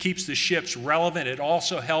keeps the ships relevant. It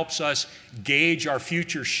also helps us gauge our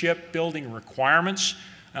future shipbuilding requirements.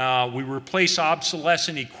 We replace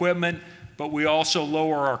obsolescent equipment, but we also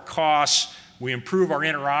lower our costs, we improve our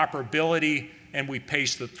interoperability, and we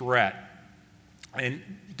pace the threat. And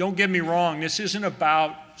don't get me wrong, this isn't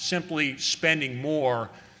about simply spending more.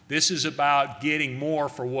 This is about getting more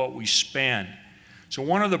for what we spend. So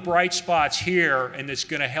one of the bright spots here, and it's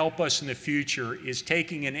going to help us in the future, is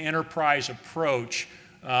taking an enterprise approach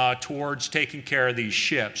towards taking care of these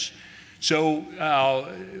ships. So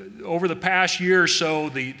over the past year or so,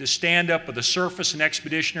 the stand-up of the Surface and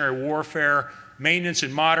Expeditionary Warfare Maintenance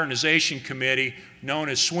and Modernization Committee, known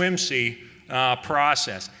as SWMC,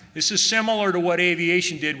 process. This is similar to what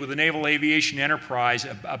aviation did with the Naval Aviation Enterprise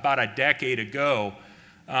about a decade ago.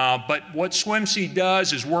 But what SWMC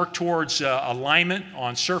does is work towards alignment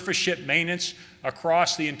on surface ship maintenance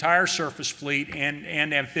across the entire surface fleet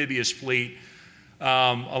and amphibious fleet,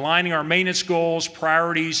 aligning our maintenance goals,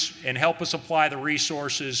 priorities, and help us apply the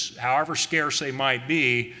resources, however scarce they might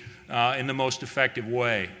be, in the most effective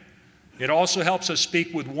way. It also helps us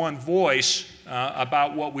speak with one voice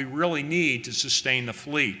about what we really need to sustain the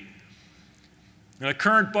fleet. Now, the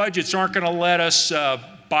current budgets aren't going to let us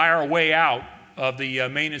buy our way out of the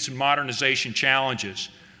maintenance and modernization challenges.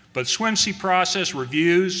 But SWMC process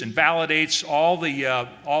reviews and validates all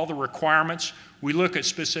the requirements. We look at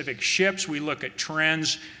specific ships. We look at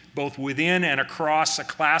trends both within and across the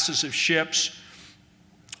classes of ships.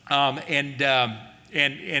 And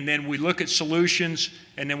then we look at solutions,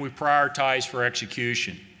 and then we prioritize for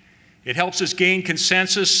execution. It helps us gain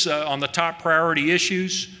consensus on the top priority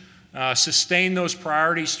issues, sustain those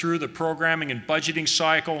priorities through the programming and budgeting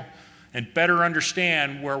cycle, and better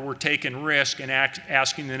understand where we're taking risk and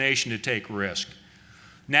asking the nation to take risk.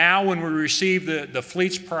 Now, when we receive the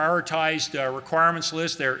fleet's prioritized requirements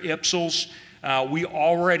list, their IPSLs, we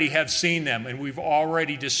already have seen them, and we've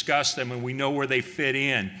already discussed them, and we know where they fit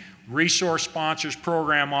in. Resource sponsors,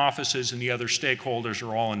 program offices, and the other stakeholders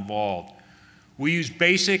are all involved. We use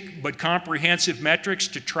basic but comprehensive metrics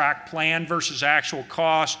to track plan versus actual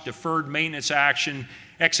cost, deferred maintenance action,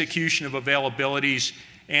 execution of availabilities,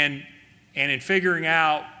 and in figuring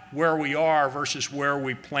out where we are versus where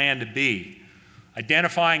we plan to be.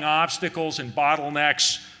 Identifying obstacles and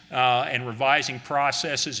bottlenecks and revising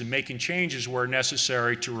processes and making changes where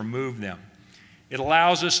necessary to remove them. It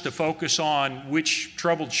allows us to focus on which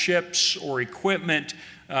troubled ships or equipment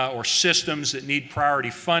or systems that need priority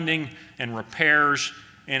funding and repairs,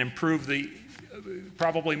 and improve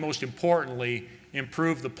probably most importantly,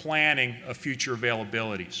 improve the planning of future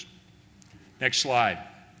availabilities. Next slide.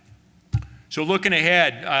 So looking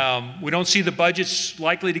ahead, we don't see the budgets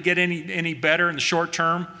likely to get any better in the short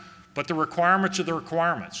term, but the requirements are the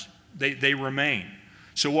requirements. They remain.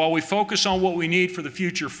 So while we focus on what we need for the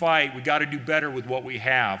future fight, we got to do better with what we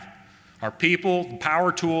have. Our people, the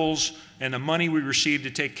power tools, and the money we receive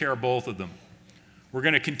to take care of both of them. We're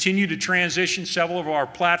going to continue to transition several of our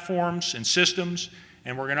platforms and systems,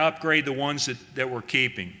 and we're going to upgrade the ones that we're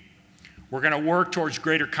keeping. We're going to work towards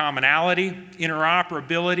greater commonality,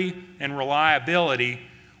 interoperability, and reliability,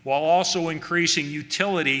 while also increasing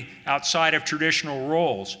utility outside of traditional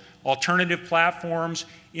roles, alternative platforms,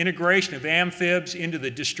 integration of amphibs into the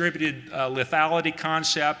distributed lethality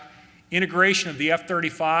concept, integration of the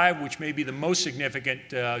F-35, which may be the most significant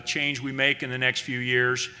change we make in the next few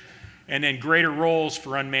years, and then greater roles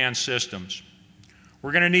for unmanned systems.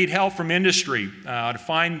 We're going to need help from industry to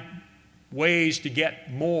find ways to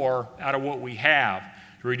get more out of what we have,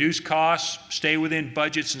 to reduce costs, stay within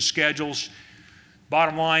budgets and schedules.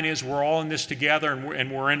 Bottom line is we're all in this together, and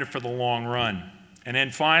we're in it for the long run. And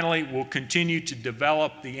then finally, we'll continue to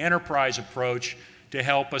develop the enterprise approach to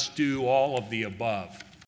help us do all of the above.